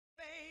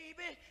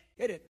baby.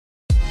 Hit it.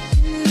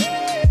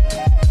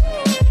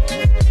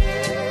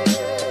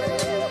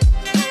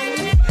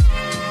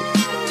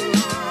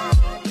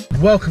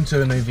 Welcome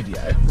to a new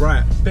video.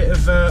 Right, bit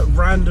of a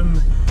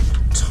random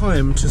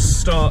time to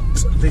start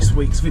this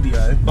week's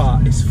video,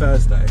 but it's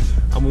Thursday.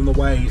 I'm on the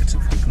way to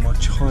pick my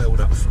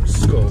child up from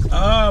school.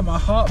 Ah, my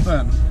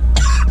heartburn.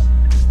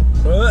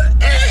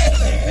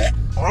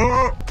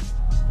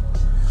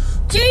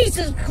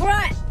 Jesus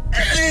Christ!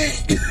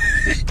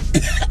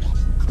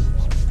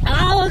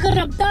 Oh my God,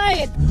 I'm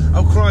dying!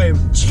 I'm crying.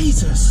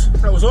 Jesus,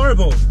 that was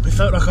horrible. It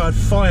felt like I had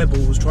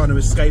fireballs trying to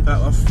escape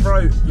out my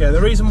throat. Yeah,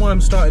 the reason why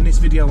I'm starting this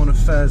video on a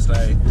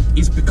Thursday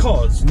is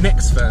because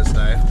next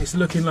Thursday, it's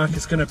looking like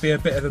it's going to be a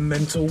bit of a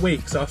mental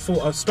week. So I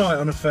thought I'd start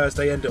it on a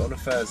Thursday, end it on a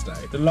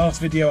Thursday. The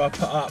last video I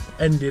put up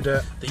ended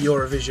at the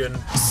Eurovision.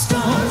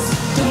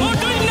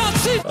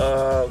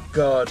 Oh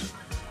God.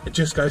 It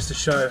just goes to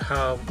show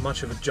how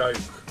much of a joke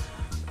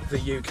the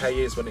UK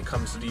is when it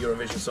comes to the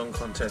Eurovision Song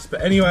Contest.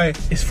 But anyway,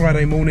 it's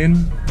Friday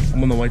morning,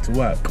 I'm on the way to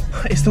work.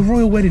 It's the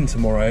royal wedding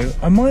tomorrow.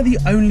 Am I the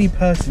only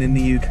person in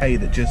the UK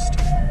that just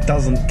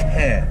doesn't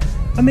care?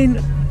 I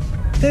mean,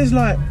 there's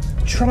like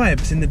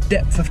tribes in the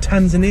depth of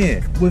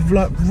Tanzania with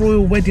like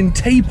royal wedding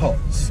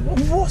teapots.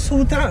 What's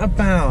all that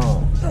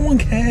about? No one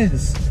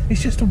cares.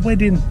 It's just a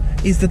wedding.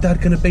 Is the dad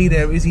going to be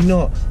there? Is he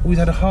not? Oh, he's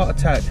had a heart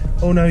attack.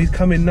 Oh no, he's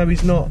coming. No,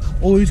 he's not.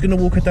 Oh, who's going to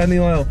walk her down the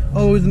aisle?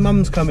 Oh, his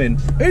mum's coming.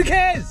 Who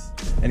cares?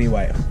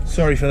 Anyway,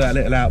 sorry for that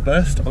little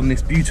outburst on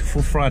this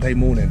beautiful Friday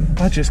morning.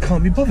 I just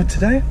can't be bothered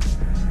today.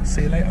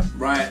 See you later.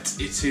 Right,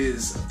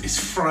 it's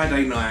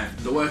Friday night.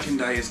 The working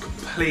day is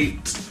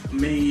complete.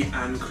 Me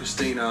and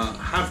Christina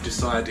have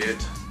decided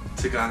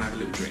to go and have a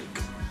little drink.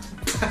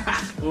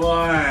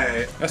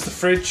 Why? That's the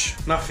fridge,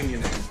 nothing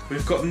in it.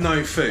 We've got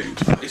no food.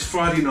 It's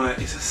Friday night,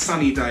 it's a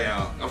sunny day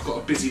out. I've got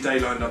a busy day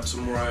lined up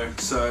tomorrow,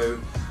 so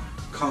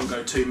can't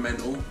go too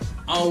mental.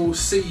 I'll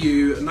see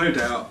you, no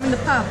doubt, In the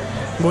pub.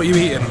 What are you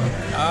eating?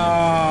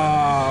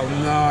 Oh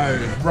no.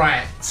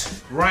 Right.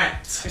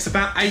 It's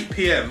about 8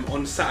 PM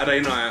on Saturday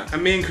night,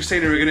 and me and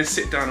Christina are gonna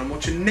sit down and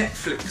watch a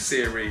Netflix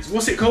series.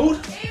 What's it called?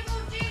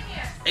 Evil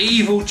Genius.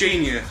 Evil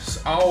Genius.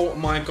 Oh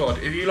my God.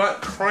 If you like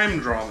crime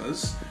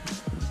dramas,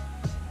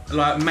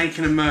 like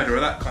Making a Murderer,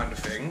 that kind of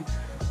thing,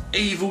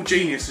 Evil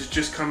Genius has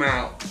just come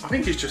out. I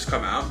think it's just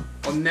come out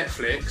on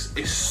Netflix.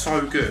 It's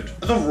so good.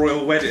 The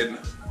royal wedding.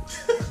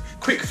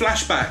 Quick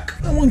flashback.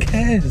 No one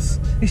cares.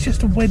 It's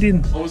just a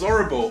wedding. It was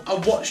horrible. I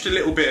watched a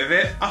little bit of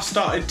it. I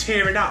started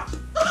tearing up.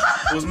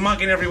 I was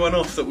mugging everyone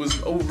off that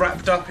was all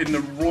wrapped up in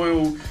the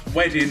royal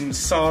wedding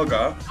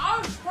saga. I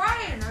was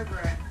crying over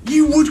it.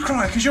 You would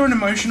cry because you're an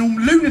emotional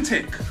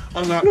lunatic.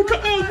 I'm like, look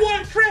at her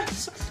white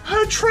dress.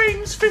 Her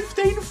train's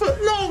 15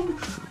 foot long.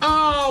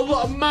 Oh,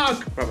 what a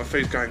mug. Right, my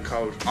food's going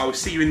cold. I will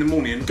see you in the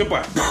morning.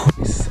 Goodbye.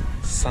 It's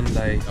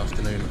Sunday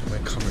afternoon. We're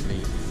currently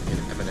in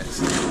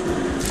M&S.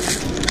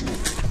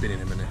 Been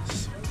in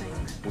M&S.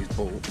 We've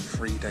bought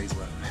 3 days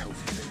worth of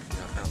healthy food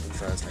out on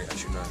Thursday,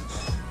 as you know.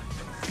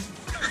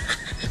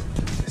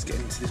 Let's get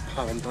into this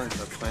pile. I'm dying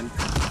for a plan.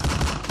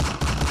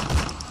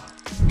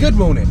 Good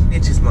morning,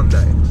 it is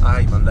Monday.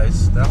 I hate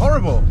Mondays, they're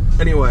horrible.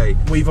 Anyway,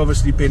 we've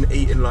obviously been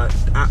eating like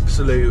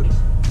absolute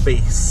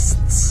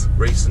beasts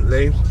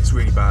recently. It's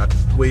really bad.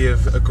 We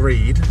have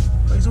agreed,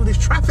 there's all this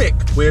traffic.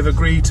 We have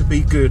agreed to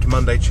be good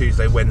Monday,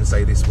 Tuesday,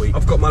 Wednesday this week.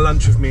 I've got my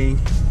lunch with me.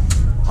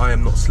 I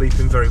am not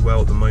sleeping very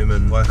well at the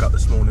moment. Woke up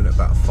this morning at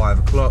about 5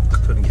 o'clock,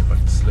 couldn't get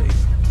back to sleep.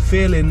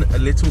 Feeling a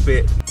little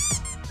bit,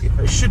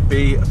 it should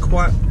be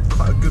quite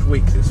a good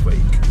week this week.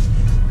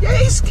 Yeah,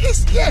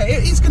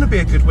 it is going to be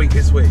a good week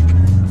this week.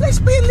 Let's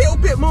be a little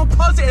bit more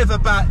positive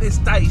about this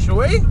day, shall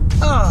we?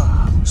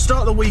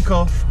 Start the week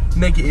off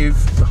negative,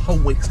 the whole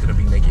week's going to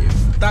be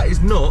negative. That is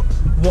not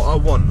what I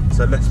want,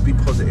 so let's be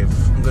positive.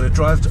 I'm going to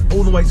drive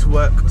all the way to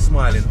work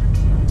smiling.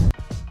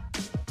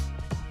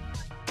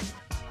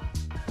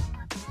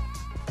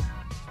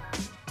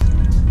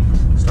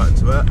 Starting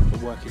to work.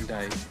 The working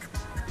day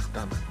is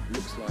done.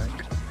 Looks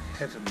like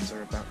heavens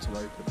are about to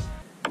open.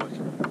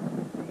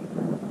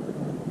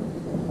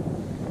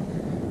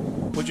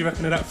 What do you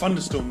reckon of that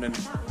thunderstorm then?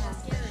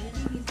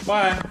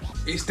 Bye.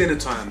 It's dinner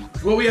time.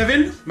 What are we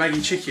having?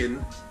 Maggie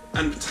chicken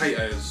and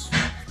potatoes.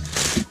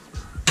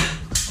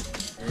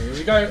 Here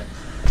we go.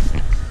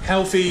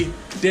 Healthy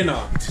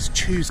dinner. It is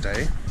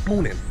Tuesday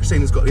morning.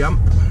 Christina's got the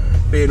hump,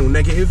 being all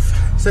negative.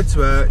 Said to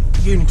her,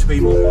 you need to be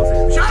more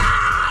positive. Shut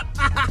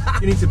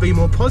up! You need to be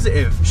more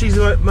positive. She's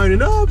like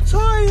moaning, oh, I'm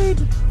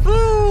tired.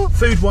 Oh.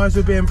 Food-wise,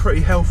 we're being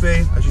pretty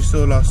healthy, as you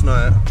saw last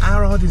night.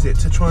 How hard is it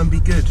to try and be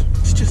good?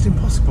 It's just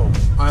impossible.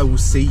 I will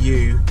see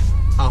you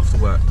after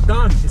work.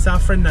 Done. It's our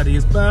friend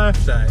Nadia's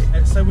birthday.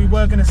 So we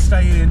were going to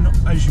stay in,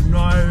 as you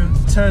know.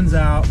 Turns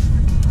out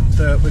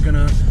that we're going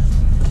to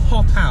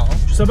pop out.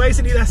 So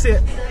basically that's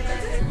it.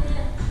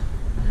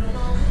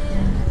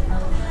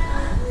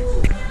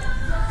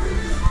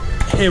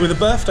 Here with a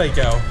birthday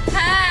girl.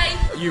 Hey!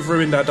 You've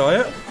ruined our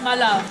diet. My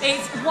love,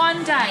 it's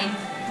one day.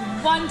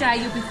 One day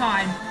you'll be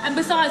fine. And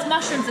besides,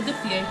 mushrooms are good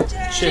for you.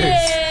 Cheers.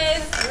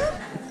 Cheers!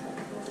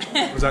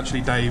 It was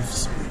actually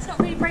Dave's. It's not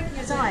really breaking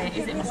your diet. diet,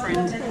 is it, my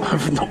friend?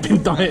 I've not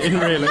been dieting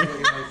really.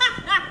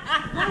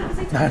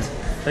 Dad,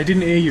 they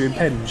didn't hear you in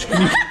Penge.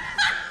 Can you...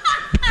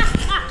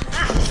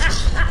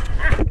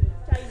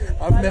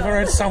 I've never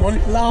heard someone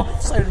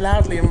laugh so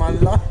loudly in my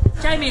life.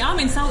 Jamie, I'm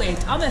insulted.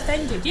 I'm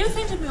offended. You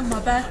offended me on my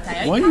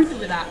birthday. Are Why you you- happy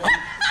with that?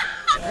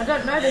 I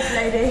don't know this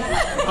lady.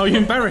 Are you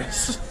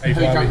embarrassed? Who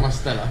drank my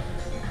Stella?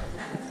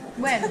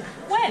 When?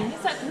 When?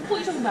 It's like, what are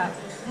you talking about?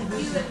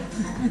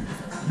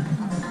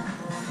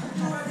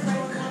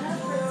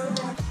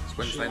 It's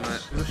Wednesday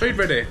night. Is the food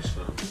ready?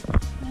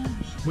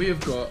 We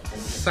have got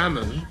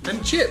salmon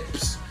and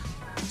chips.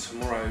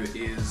 Tomorrow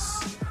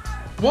is...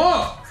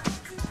 What?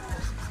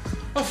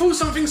 I thought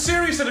something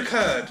serious had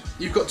occurred.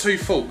 You've got 2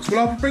 forks.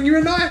 Well, I'll bring you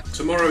a knife.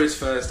 Tomorrow is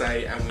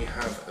Thursday and we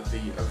have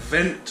the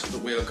event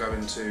that we are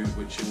going to,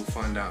 which you will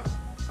find out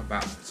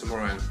about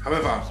tomorrow.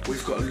 However,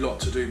 we've got a lot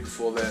to do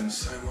before then.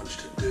 So much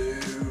to do.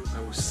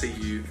 I will see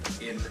you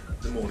in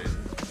the morning.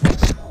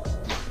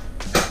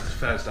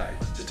 Thursday.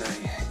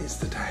 Today is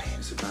the day.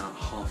 It's about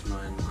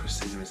 9:30.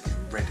 Christina is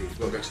getting ready. We've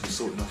got to go to the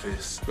sorting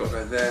office. We've got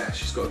to go there.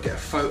 She's got to get a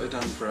photo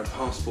done for her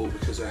passport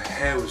because her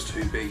hair was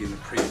too big in the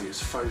previous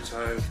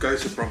photo. Go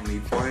to Bromley,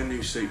 buy a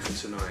new suit for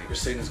tonight.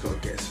 Christina's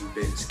got to get some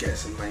bits, get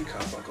some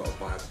makeup. I've got to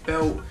buy a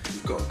belt.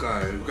 We've got to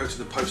go. We'll go to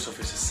the post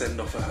office to send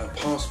off her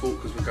passport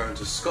because we're going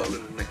to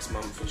Scotland next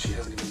month and she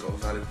hasn't even got a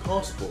valid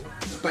passport.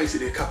 There's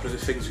basically a couple of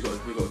the things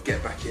we've got to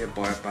get back here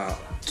by about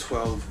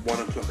 12, 1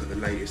 o'clock at the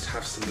latest,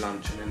 have some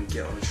lunch and then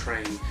get on a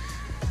train.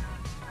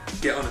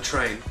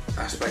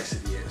 That's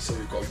basically it. So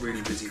we've got a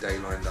really busy day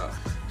lined up.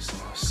 So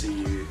I'll see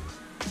you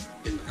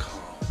in the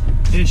car.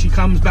 Here she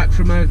comes back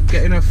from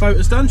getting her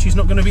photos done. She's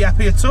not going to be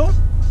happy at all.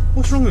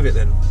 What's wrong with it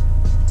then?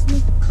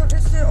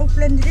 It's not all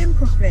blended in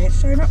properly.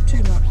 It's showing up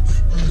too much.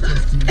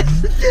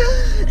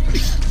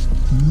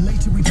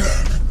 Later we go.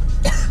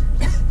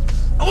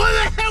 What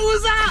the hell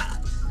was that?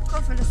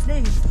 Cough in the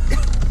sneeze.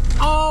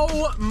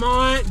 Oh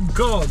my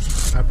god.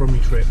 Our Bromley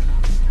trip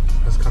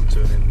has come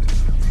to an end.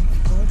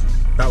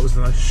 That was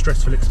the most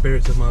stressful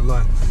experience of my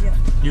life. Yeah.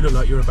 You look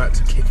like you're about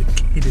to kick a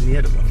kid in the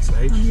head at one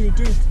stage. I nearly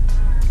did.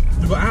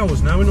 We've got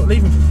hours now, we're not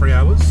leaving for 3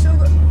 hours. Still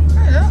got...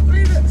 Hey,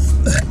 leave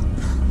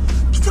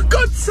it. For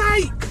God's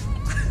sake!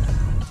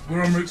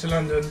 We're en route to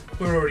London,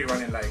 we're already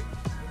running late.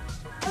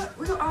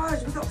 We got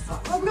hours, we got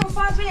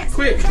 5 minutes.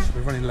 Quick!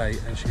 We're running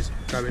late and she's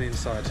going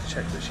inside to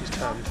check that she's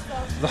turned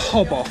the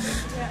hob off.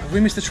 If we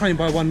missed the train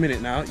by 1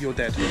 minute now, you're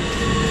dead.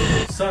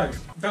 So,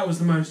 that was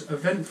the most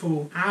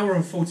eventful hour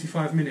and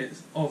 45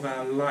 minutes of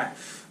our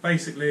life.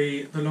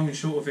 Basically, the long and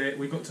short of it,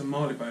 we got to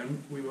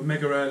Marylebone, we were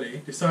mega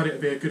early, decided it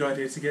would be a good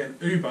idea to get an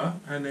Uber,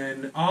 and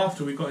then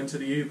after we got into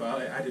the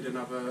Uber, it added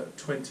another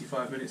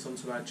 25 minutes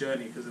onto our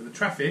journey because of the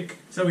traffic.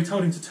 So we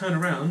told him to turn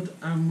around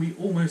and we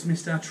almost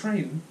missed our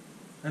train.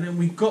 And then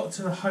we got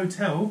to the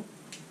hotel,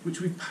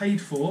 which we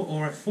paid for,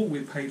 or I thought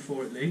we'd paid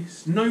for at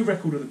least. No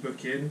record of the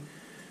booking.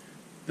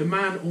 The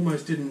man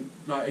almost didn't,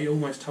 he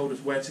almost told us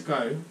where to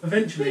go.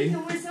 Eventually,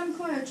 with some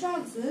kind of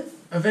chances.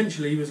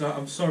 Eventually he was like,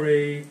 I'm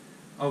sorry,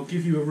 I'll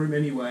give you a room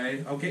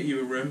anyway, I'll get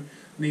you a room,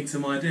 need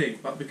some ID.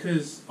 But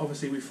because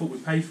obviously we thought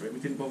we'd pay for it, we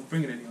didn't bother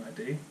bringing any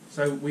ID.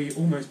 So we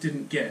almost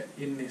didn't get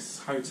in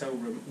this hotel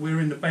room.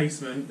 We're in the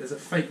basement, there's a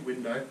fake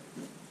window,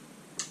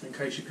 in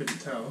case you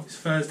couldn't tell. It's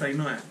Thursday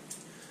night.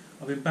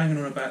 I've been banging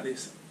on about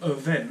this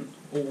event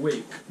all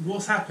week.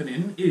 What's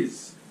happening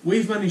is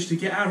we've managed to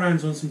get our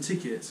hands on some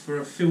tickets for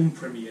a film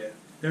premiere.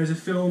 There is a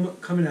film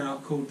coming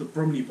out called The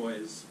Bromley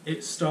Boys.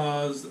 It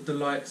stars the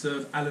likes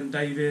of Alan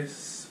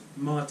Davis,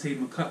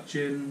 Martine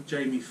McCutcheon,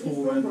 Jamie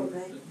Foreman.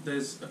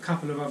 There's a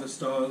couple of other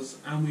stars,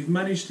 and we've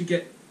managed to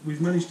get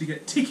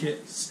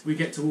tickets. We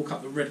get to walk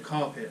up the red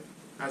carpet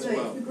as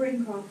well. It's the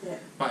green carpet.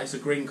 But it's a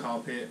green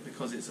carpet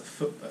because it's a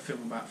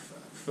film about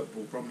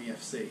football, Bromley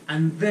FC.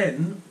 And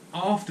then,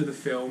 after the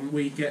film,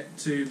 we get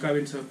to go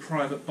into a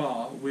private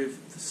bar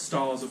with the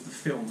stars of the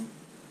film.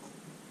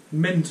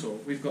 Mental.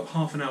 We've got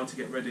half an hour to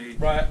get ready.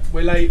 Right,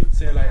 we're late.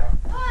 See you later.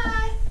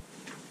 Bye.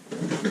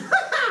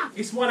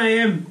 It's 1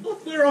 AM.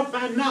 We're off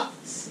our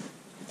nuts.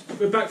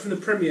 We're back from the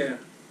premiere.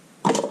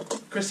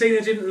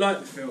 Christina didn't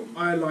like the film.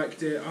 I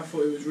liked it. I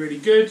thought it was really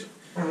good.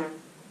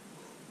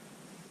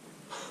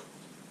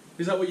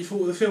 Is that what you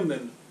thought of the film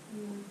then?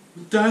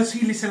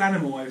 Dirty little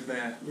animal over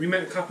there. We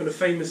met a couple of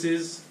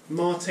famouses.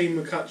 Martine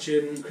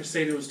McCutcheon.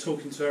 Christina was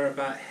talking to her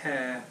about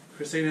hair.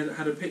 Christina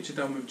had a picture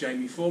done with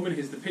Jamie Foreman.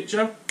 Here's the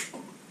picture.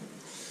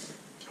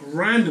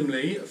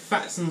 Randomly,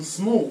 Fats and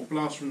Small,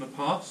 blast from the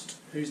past,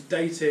 who's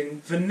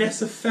dating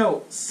Vanessa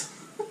Feltz.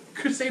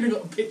 Christina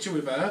got a picture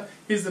with her.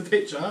 Here's the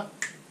picture.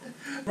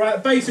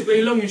 Right,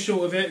 basically, long and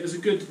short of it was a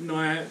good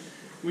night.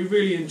 We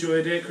really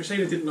enjoyed it.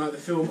 Christina didn't like the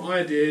film.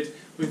 I did.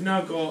 We've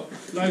now got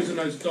loads and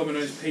loads of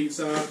Domino's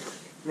pizza.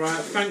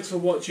 Right, thanks for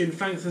watching,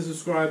 thanks for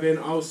subscribing,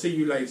 I'll see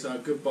you later,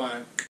 goodbye.